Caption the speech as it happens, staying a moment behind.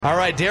All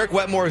right, Derek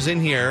Wetmore is in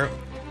here.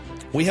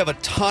 We have a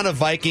ton of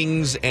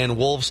Vikings and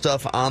Wolves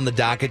stuff on the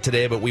docket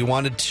today, but we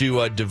wanted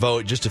to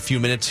devote just a few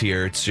minutes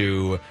here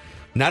to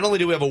not only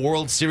do we have a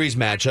World Series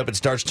matchup, it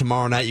starts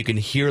tomorrow night. You can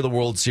hear the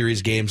World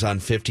Series games on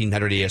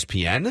 1500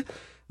 ESPN,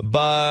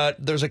 but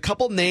there's a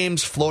couple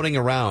names floating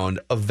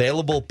around,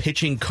 available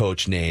pitching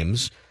coach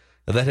names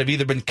that have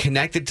either been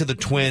connected to the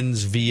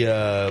Twins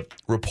via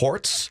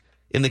reports,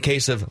 in the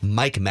case of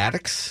Mike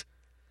Maddux,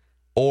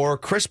 or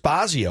Chris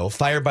Bosio,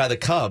 fired by the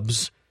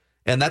Cubs.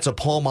 And that's a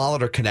Paul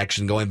Molitor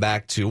connection going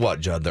back to, what,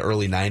 Judd, the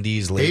early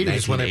 90s, late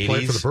 1980s? When they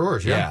played for the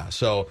Brewers, yeah.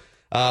 So,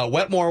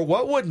 Wetmore,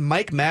 what would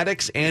Mike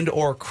Maddux and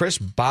or Chris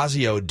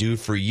Bosio do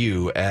for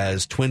you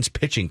as Twins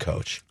pitching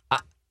coach?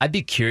 I'd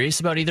be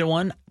curious about either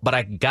one, but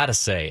I got to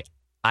say,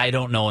 I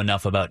don't know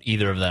enough about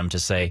either of them to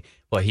say,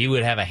 well, he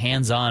would have a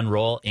hands-on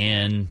role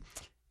in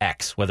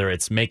X, whether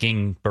it's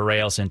making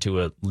Barrios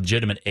into a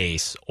legitimate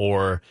ace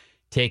or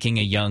taking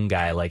a young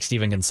guy like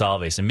Steven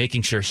Gonsalves and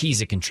making sure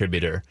he's a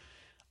contributor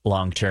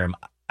long term.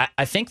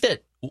 I think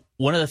that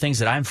one of the things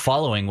that I'm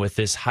following with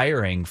this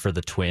hiring for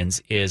the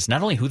Twins is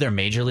not only who their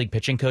major league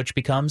pitching coach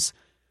becomes,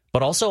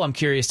 but also I'm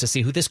curious to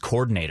see who this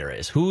coordinator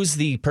is. Who's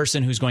the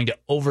person who's going to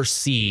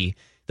oversee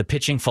the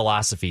pitching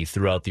philosophy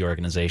throughout the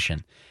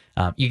organization?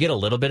 You get a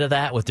little bit of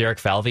that with Derek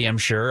Falvey, I'm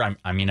sure.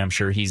 I'm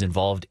sure he's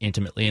involved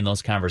intimately in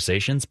those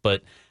conversations,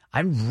 but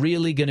I'm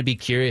really going to be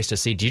curious to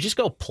see, do you just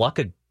go pluck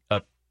a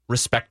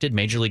respected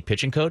major league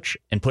pitching coach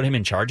and put him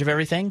in charge of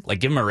everything? Like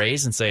give him a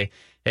raise and say,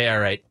 hey, all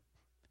right,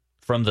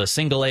 from the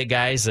single A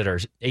guys that are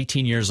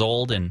 18 years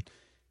old and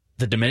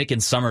the Dominican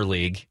Summer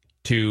League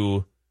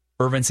to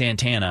Irvin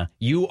Santana,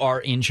 you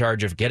are in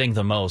charge of getting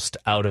the most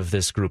out of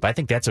this group. I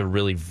think that's a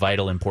really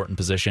vital, important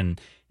position.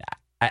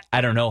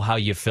 I don't know how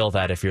you fill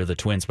that if you're the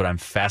Twins, but I'm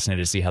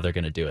fascinated to see how they're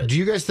going to do it. Do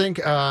you guys think,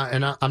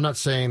 and I'm not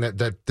saying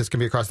that this can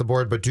be across the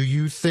board, but do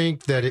you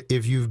think that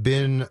if you've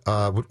been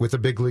with a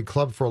big league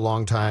club for a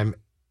long time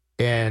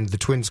and the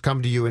Twins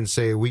come to you and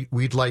say,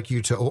 we'd like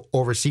you to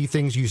oversee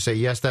things, you say,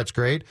 yes, that's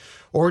great?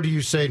 Or do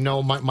you say,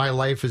 no, my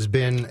life has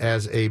been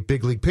as a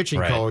big league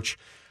pitching coach?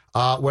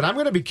 What I'm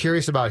going to be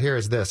curious about here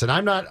is this, and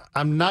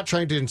I'm not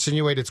trying to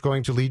insinuate it's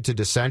going to lead to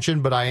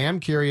dissension, but I am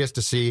curious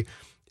to see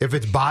if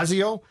it's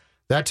Bosio.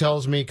 That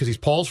tells me, because he's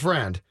Paul's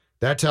friend,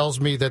 that tells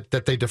me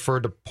that they defer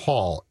to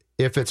Paul.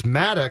 If it's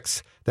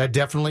Maddux, that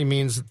definitely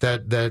means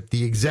that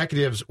the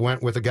executives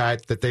went with a guy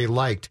that they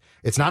liked.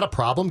 It's not a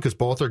problem because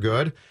both are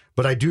good,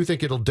 but I do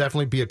think it'll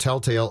definitely be a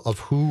telltale of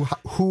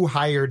who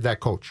hired that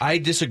coach. I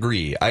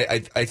disagree. I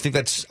think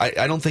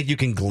I don't think you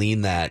can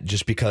glean that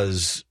just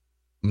because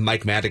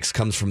Mike Maddux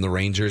comes from the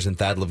Rangers and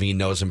Thad Levine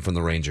knows him from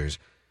the Rangers.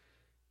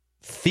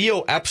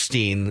 Theo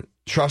Epstein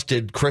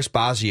trusted Chris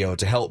Bosio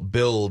to help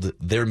build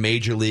their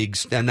major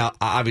leagues. And now,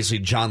 obviously,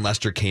 John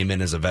Lester came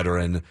in as a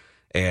veteran,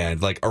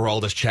 and like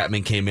Aroldis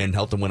Chapman came in,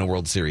 helped him win a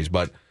World Series.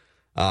 But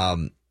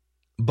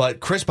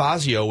Chris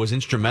Bosio was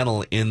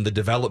instrumental in the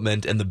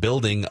development and the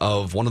building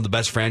of one of the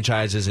best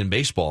franchises in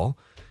baseball.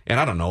 And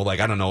I don't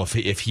know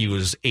if he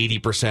was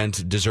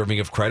 80% deserving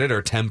of credit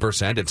or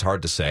 10%. It's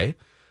hard to say.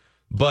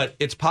 But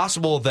it's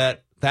possible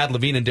that Thad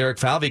Levine and Derek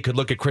Falvey could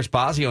look at Chris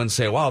Bosio and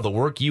say, wow, the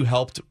work you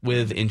helped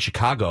with in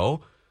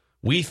Chicago,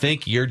 we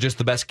think you're just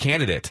the best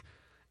candidate.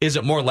 Is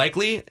it more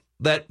likely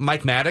that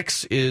Mike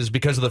Maddux is,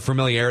 because of the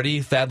familiarity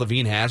Thad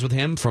Levine has with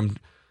him from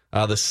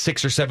the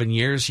 6 or 7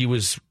 years he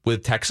was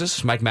with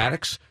Texas, Mike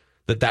Maddux,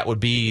 that would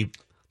be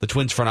the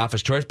Twins front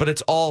office choice? But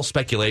it's all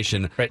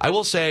speculation. Right. I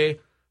will say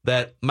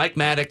that Mike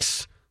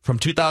Maddux from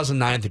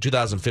 2009 to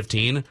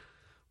 2015,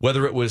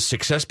 whether it was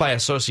success by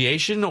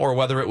association or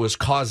whether it was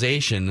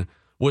causation,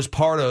 was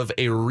part of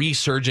a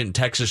resurgent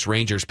Texas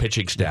Rangers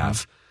pitching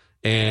staff,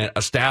 and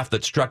a staff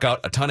that struck out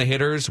a ton of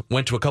hitters,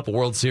 went to a couple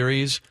World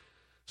Series.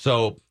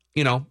 So,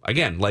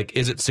 again, like,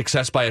 is it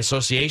success by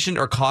association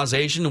or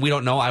causation? We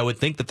don't know. I would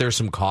think that there's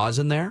some cause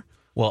in there.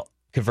 Well,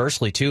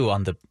 conversely, too,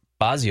 on the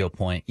Bosio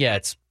point, yeah,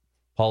 it's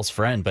Paul's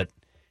friend, but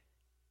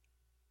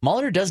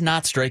Molitor does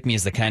not strike me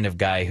as the kind of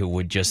guy who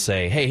would just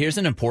say, hey, here's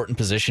an important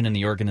position in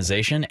the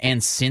organization,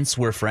 and since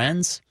we're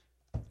friends,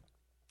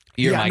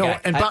 you're my guy.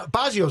 And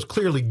Bosio's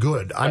clearly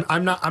good.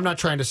 I'm not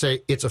trying to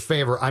say it's a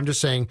favor. I'm just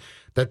saying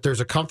that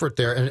there's a comfort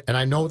there. And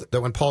I know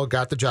that when Paul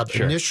got the job,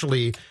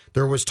 initially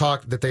there was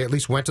talk that they at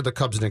least went to the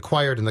Cubs and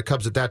inquired, and the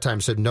Cubs at that time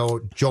said, no,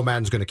 Joe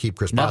Maddon's going to keep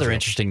Chris Bosio. Another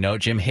interesting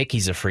note, Jim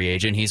Hickey's a free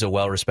agent. He's a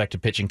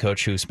well-respected pitching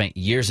coach who spent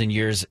years and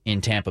years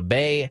in Tampa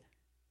Bay.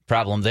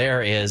 Problem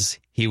there is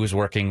he was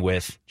working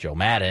with Joe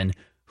Maddon,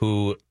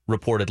 who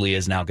reportedly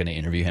is now going to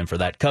interview him for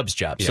that Cubs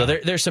job. Yeah. So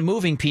there's some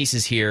moving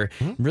pieces here.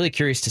 I'm really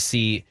curious to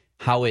see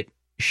how it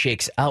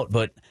shakes out,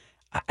 but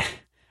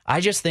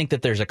I just think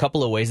that there's a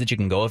couple of ways that you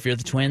can go if you're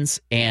the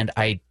Twins, and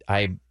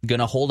I'm going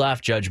to hold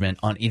off judgment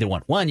on either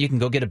one. One, you can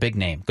go get a big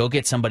name. Go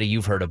get somebody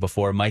you've heard of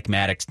before. Mike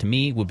Maddux, to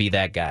me, would be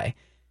that guy.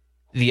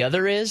 The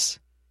other is,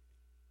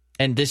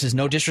 and this is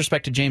no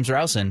disrespect to James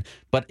Rowson,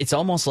 but it's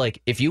almost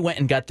like if you went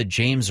and got the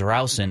James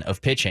Rowson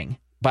of pitching.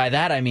 By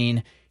that, I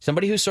mean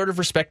somebody who's sort of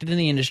respected in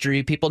the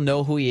industry. People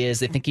know who he is.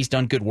 They think he's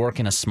done good work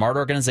in a smart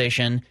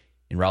organization.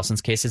 In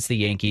Rowson's case, it's the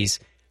Yankees.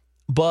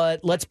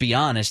 But let's be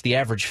honest, the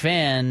average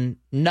fan,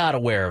 not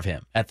aware of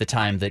him at the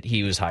time that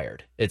he was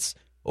hired. It's,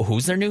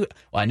 who's their new...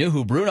 Well, I knew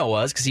who Bruno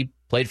was because he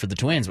played for the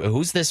Twins, but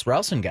who's this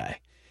Rowson guy?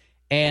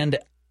 And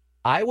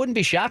I wouldn't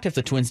be shocked if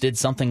the Twins did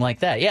something like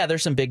that. Yeah,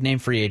 there's some big-name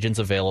free agents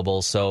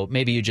available, so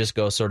maybe you just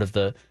go sort of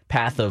the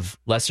path of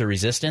lesser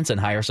resistance and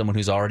hire someone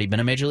who's already been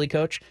a Major League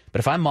coach. But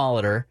if I'm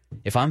Molitor,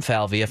 if I'm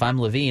Falvey, if I'm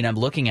Levine, I'm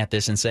looking at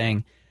this and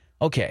saying,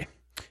 okay,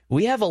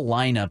 we have a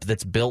lineup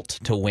that's built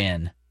to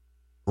win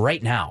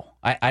right now.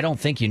 I don't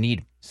think you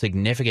need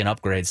significant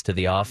upgrades to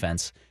the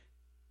offense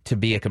to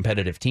be a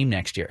competitive team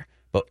next year.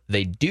 But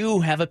they do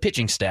have a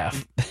pitching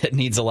staff that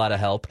needs a lot of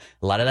help.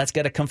 A lot of that's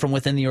got to come from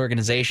within the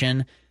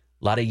organization.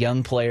 A lot of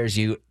young players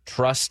you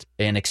trust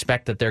and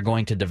expect that they're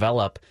going to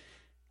develop.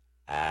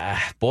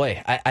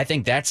 I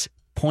think that's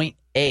point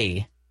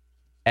A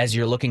as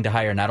you're looking to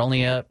hire not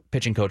only a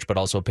pitching coach but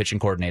also a pitching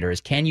coordinator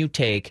is, can you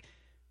take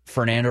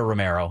Fernando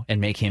Romero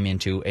and make him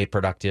into a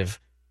productive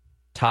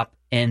top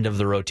end of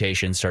the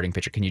rotation starting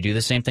pitcher? Can you do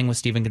the same thing with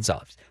Steven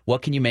Gonzalez?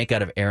 What can you make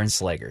out of Aaron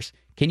Slegers?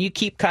 Can you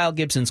keep Kyle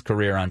Gibson's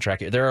career on track?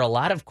 There are a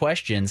lot of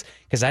questions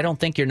because I don't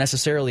think you're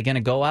necessarily going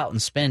to go out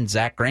and spend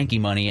Zach Greinke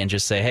money and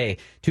just say, hey,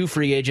 2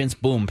 free agents,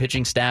 boom,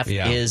 pitching staff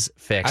is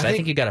fixed. I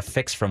think you got to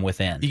fix from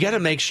within. You got to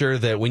make sure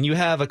that when you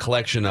have a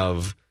collection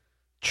of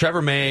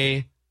Trevor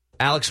May,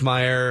 Alex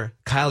Meyer,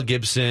 Kyle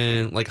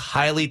Gibson, like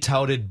highly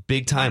touted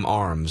big-time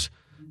arms,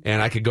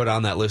 and I could go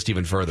down that list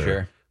even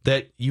further,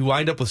 that you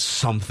wind up with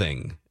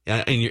something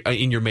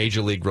in your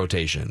major league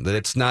rotation. That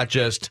it's not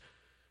just,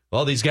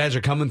 well, these guys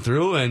are coming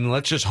through, and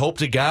let's just hope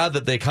to God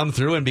that they come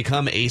through and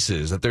become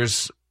aces. That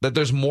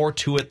there's more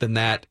to it than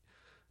that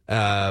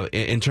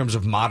in terms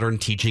of modern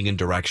teaching and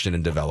direction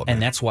and development.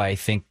 And that's why I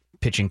think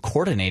pitching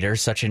coordinator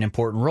is such an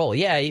important role.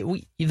 Yeah,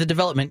 the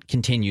development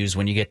continues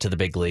when you get to the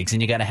big leagues,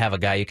 and you got to have a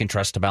guy you can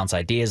trust to bounce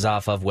ideas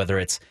off of, whether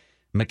it's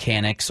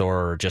mechanics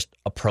or just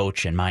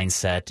approach and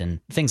mindset and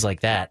things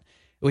like that.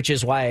 Which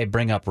is why I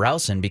bring up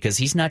Rowson, because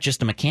he's not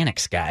just a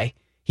mechanics guy.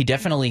 He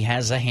definitely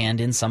has a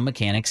hand in some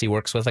mechanics. He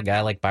works with a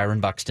guy like Byron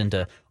Buxton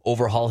to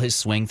overhaul his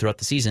swing throughout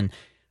the season.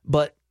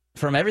 But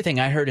from everything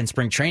I heard in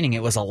spring training,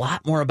 it was a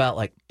lot more about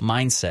like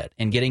mindset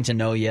and getting to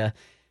know you.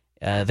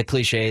 The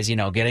cliches,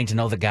 getting to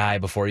know the guy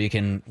before you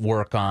can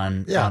work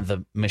on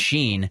the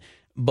machine.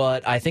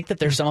 But I think that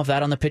there's some of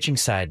that on the pitching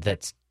side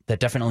that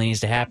definitely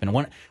needs to happen.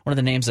 One of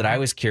the names that I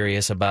was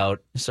curious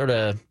about, sort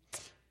of,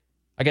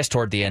 I guess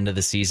toward the end of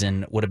the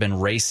season, would have been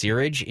Ray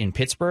Searage in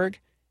Pittsburgh,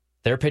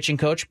 their pitching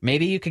coach.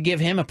 Maybe you could give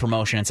him a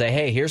promotion and say,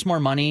 hey, here's more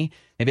money,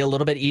 maybe a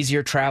little bit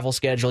easier travel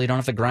schedule. You don't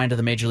have to grind to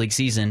the major league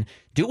season.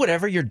 Do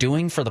whatever you're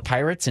doing for the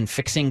Pirates and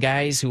fixing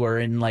guys who are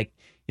in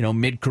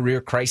mid-career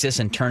crisis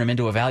and turn them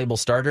into a valuable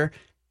starter.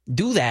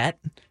 Do that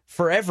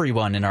for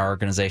everyone in our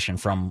organization,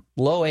 from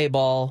low A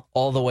ball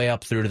all the way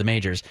up through to the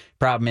majors.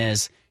 Problem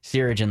is,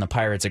 Searage and the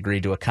Pirates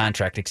agreed to a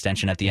contract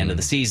extension at the end of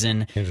the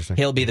season.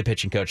 He'll be the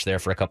pitching coach there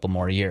for a couple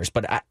more years.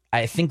 But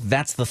I think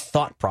that's the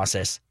thought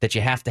process that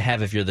you have to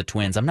have if you're the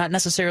Twins. I'm not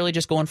necessarily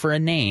just going for a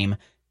name.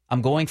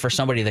 I'm going for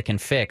somebody that can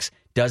fix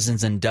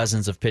dozens and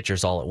dozens of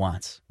pitchers all at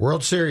once.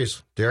 World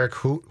Series, Derek,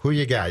 who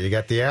you got? You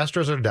got the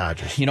Astros or the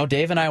Dodgers?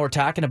 Dave and I were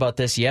talking about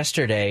this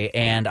yesterday,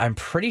 and I'm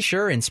pretty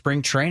sure in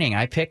spring training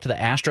I picked the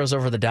Astros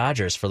over the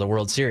Dodgers for the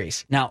World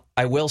Series. Now,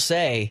 I will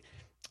say,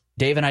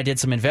 Dave and I did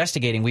some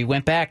investigating. We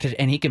went back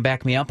and he can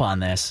back me up on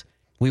this.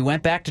 We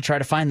went back to try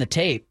to find the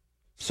tape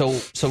so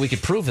we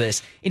could prove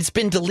this. It's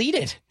been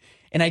deleted.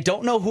 And I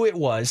don't know who it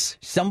was.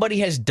 Somebody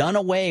has done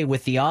away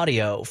with the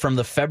audio from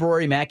the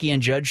February Mackey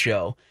and Judd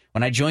show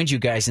when I joined you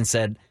guys and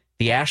said,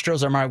 the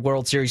Astros are my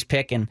World Series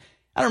pick. And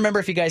I don't remember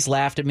if you guys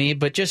laughed at me,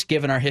 but just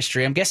given our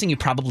history, I'm guessing you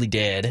probably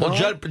did. Well,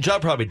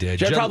 Judd probably did.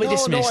 Judd probably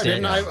dismissed it.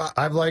 No, I didn't.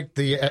 I've liked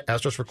the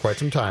Astros for quite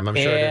some time. I'm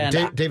sure I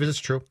did. Dave, is this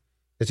true?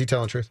 Is he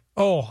telling the truth?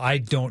 Oh, I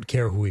don't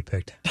care who he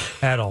picked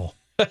at all.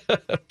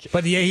 Okay.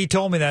 But yeah, he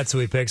told me that's who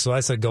he picked, so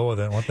I said go with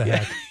it. What the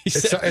heck?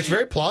 It's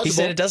very plausible. He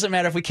said it doesn't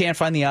matter if we can't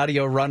find the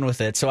audio, run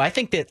with it. So I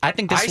think this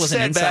was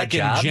an inside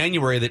job. I said back in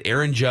January that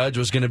Aaron Judge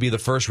was going to be the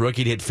first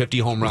rookie to hit 50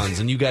 home runs,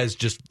 and you guys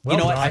just I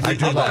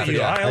did laugh at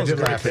you. I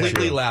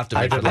completely laughed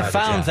at me. I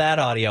found that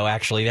audio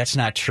actually. That's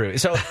not true.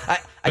 So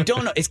I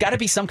don't know. It's got to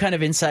be some kind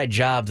of inside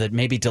job that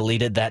maybe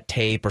deleted that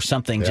tape or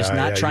something. Just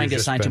not trying to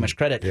assign too much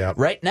credit. Yeah.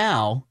 Right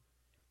now,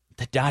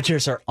 the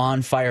Dodgers are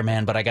on fire,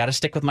 man, but I got to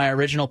stick with my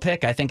original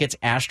pick. I think it's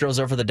Astros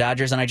over the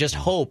Dodgers, and I just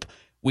hope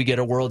we get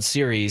a World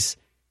Series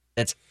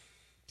that's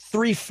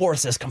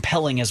 3/4 as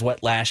compelling as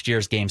what last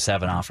year's Game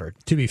 7 offered.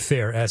 To be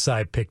fair,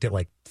 SI picked it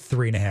like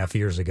 3.5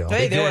 years ago.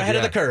 Hey, they were ahead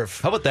of the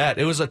curve. How about that?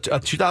 It was a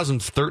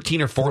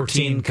 2013 or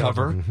 14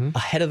 cover. Mm-hmm.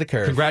 Ahead of the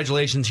curve.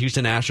 Congratulations,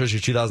 Houston Astros,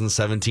 your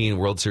 2017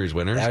 World Series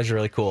winners. That was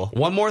really cool.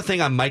 One more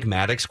thing on Mike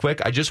Maddux,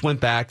 quick. I just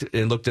went back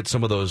and looked at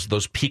some of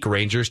those peak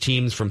Rangers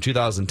teams from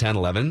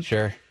 2010-11.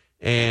 Sure.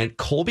 And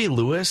Colby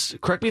Lewis,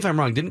 correct me if I'm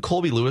wrong, didn't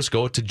Colby Lewis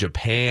go to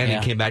Japan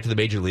and came back to the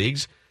major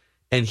leagues?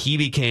 And he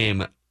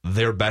became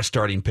their best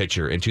starting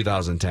pitcher in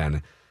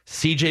 2010.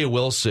 C.J.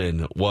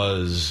 Wilson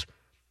was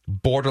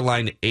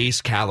borderline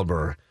ace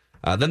caliber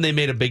Then they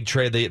made a big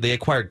trade. They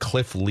acquired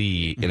Cliff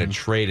Lee in a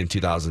trade in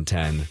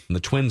 2010, and the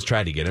Twins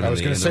tried to get him. I was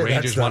and gonna the say,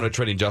 Rangers that's wound up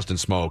trading Justin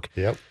Smoke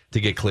Yep. to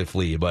get Cliff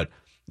Lee. But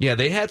yeah,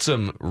 they had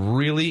some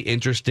really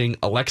interesting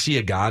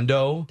Alexia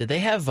Gondo. Did they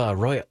have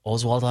Roy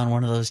Oswald on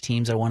one of those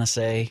teams, I want to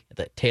say, at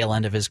the tail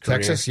end of his career?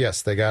 Texas,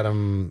 yes, they got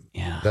him.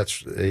 Yeah.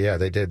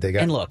 They did. They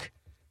got. And look,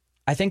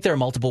 I think there are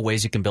multiple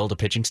ways you can build a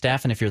pitching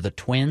staff, and if you're the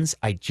Twins,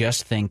 I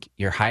just think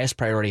your highest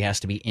priority has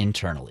to be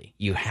internally.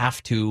 You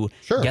have to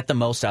get the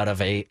most out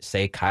of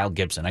say, Kyle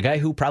Gibson, a guy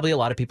who probably a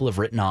lot of people have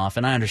written off,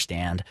 and I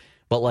understand,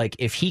 but like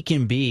if he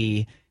can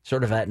be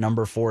sort of that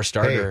number 4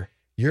 starter. Hey,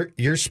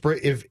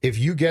 if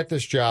you get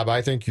this job,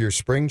 I think your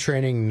spring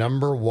training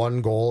number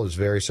 1 goal is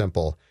very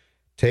simple: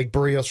 take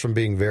Barrios from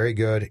being very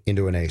good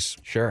into an ace.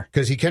 Sure,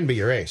 because he can be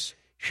your ace.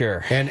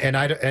 Sure, and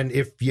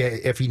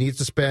if he needs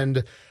to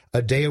spend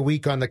a day a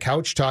week on the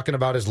couch talking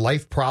about his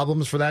life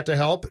problems for that to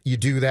help, you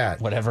do that.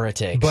 Whatever it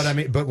takes.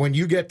 But when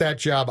you get that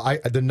job,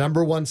 the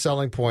number 1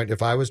 selling point,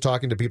 if I was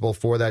talking to people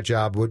for that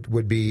job,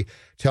 would be,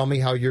 tell me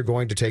how you're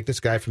going to take this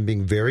guy from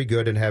being very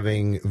good and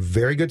having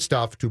very good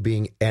stuff to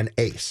being an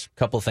ace. A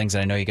couple of things,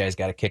 and I know you guys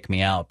got to kick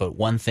me out, but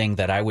one thing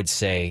that I would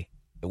say,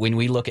 when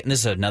we look at, and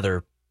this is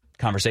another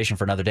conversation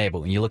for another day,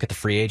 but when you look at the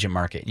free agent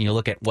market and you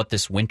look at what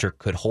this winter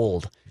could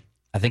hold,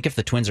 I think if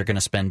the Twins are going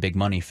to spend big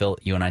money, Phil,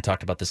 you and I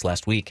talked about this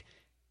last week,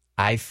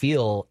 I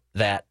feel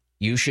that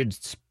you should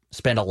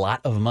spend a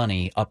lot of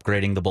money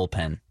upgrading the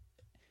bullpen.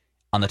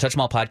 On the Touch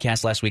 'Em All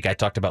podcast last week, I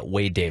talked about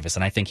Wade Davis,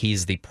 and I think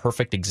he's the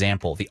perfect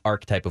example, the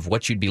archetype of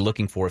what you'd be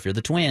looking for if you're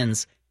the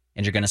Twins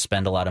and you're going to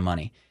spend a lot of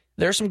money.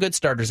 There are some good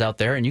starters out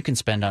there, and you can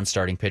spend on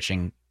starting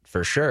pitching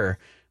for sure,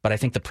 but I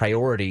think the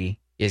priority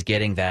is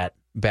getting that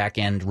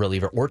back-end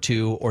reliever or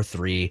 2 or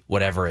 3,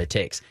 whatever it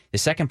takes. The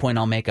second point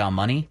I'll make on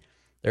money,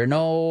 there's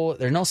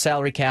no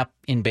salary cap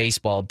in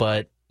baseball,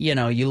 but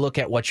you look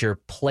at what your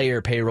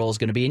player payroll is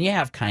going to be, and you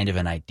have kind of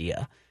an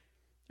idea.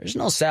 There's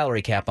no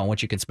salary cap on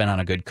what you can spend on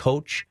a good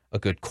coach, a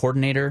good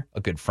coordinator, a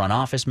good front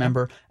office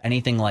member,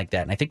 anything like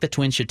that. And I think the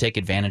Twins should take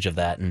advantage of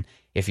that. And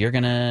if you're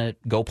going to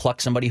go pluck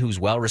somebody who's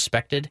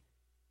well-respected,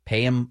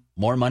 pay him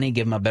more money,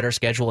 give him a better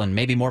schedule, and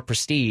maybe more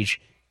prestige,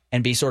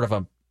 and be sort of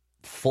a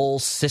full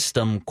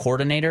system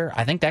coordinator,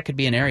 I think that could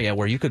be an area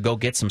where you could go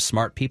get some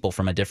smart people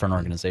from a different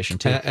organization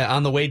too.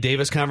 On the Wade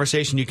Davis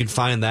conversation, you can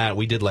find that.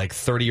 We did like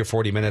 30 or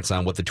 40 minutes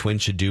on what the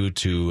Twins should do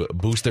to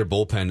boost their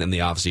bullpen in the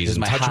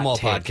offseason. Touch 'Em All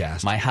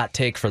podcast. My hot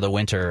take for the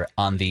winter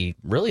on the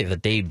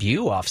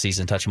debut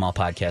offseason Touch 'Em All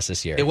podcast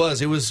this year.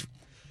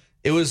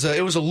 It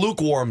was a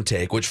lukewarm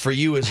take, which for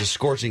you is a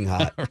scorching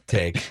hot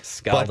take.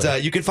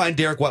 But you can find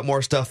Derek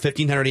Wetmore stuff,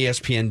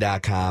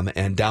 1500ESPN.com,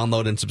 and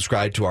download and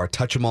subscribe to our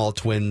Touch 'Em All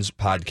Twins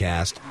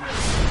podcast.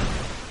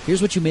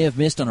 Here's what you may have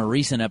missed on a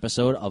recent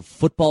episode of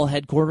Football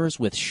Headquarters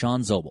with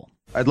Sean Zobel.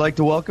 I'd like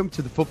to welcome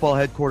to the Football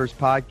Headquarters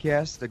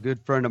podcast a good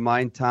friend of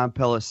mine, Tom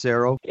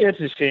Pelissero. It's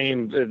a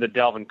shame that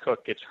Dalvin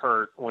Cook gets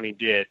hurt when he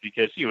did,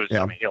 because he was he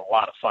had a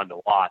lot of fun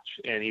to watch,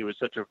 and he was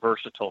such a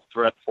versatile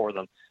threat for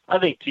them. I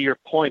think, to your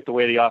point, the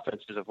way the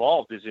offense has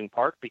evolved is in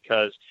part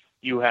because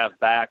you have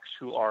backs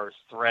who are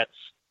threats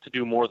to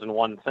do more than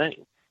one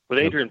thing. With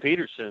Adrian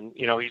Peterson,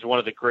 he's one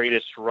of the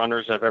greatest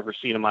runners I've ever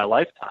seen in my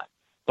lifetime,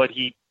 but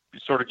he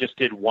sort of just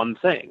did one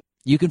thing.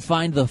 You can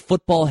find the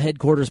Football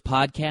Headquarters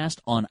podcast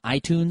on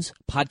iTunes,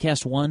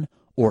 Podcast One,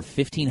 or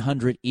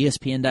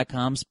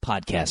 1500ESPN.com's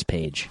podcast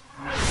page.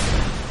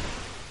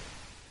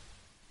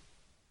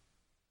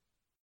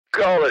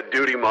 Call of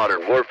Duty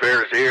Modern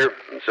Warfare is here,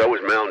 and so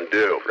is Mountain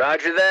Dew.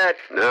 Roger that.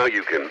 Now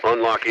you can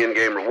unlock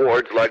in-game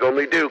rewards like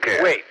only Dew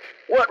can. Wait,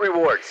 what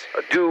rewards?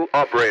 A Dew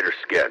Operator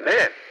Skin.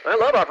 Man, I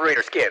love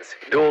Operator Skins.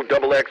 Dual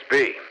double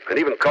XP, and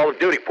even Call of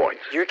Duty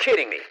points. You're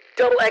kidding me.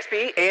 Double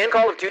XP and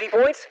Call of Duty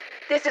points?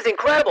 This is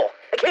incredible.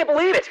 I can't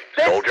believe it.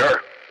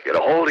 Soldier, get a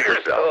hold of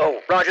yourself.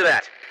 Oh, roger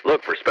that.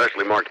 Look for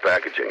specially marked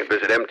packaging and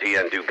visit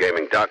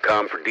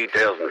mtndewgaming.com for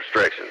details and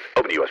restrictions.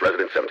 Open to U.S.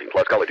 residents, 17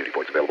 plus. Call of Duty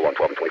points available on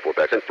 12 and 24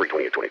 packs and free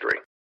 20 and 23.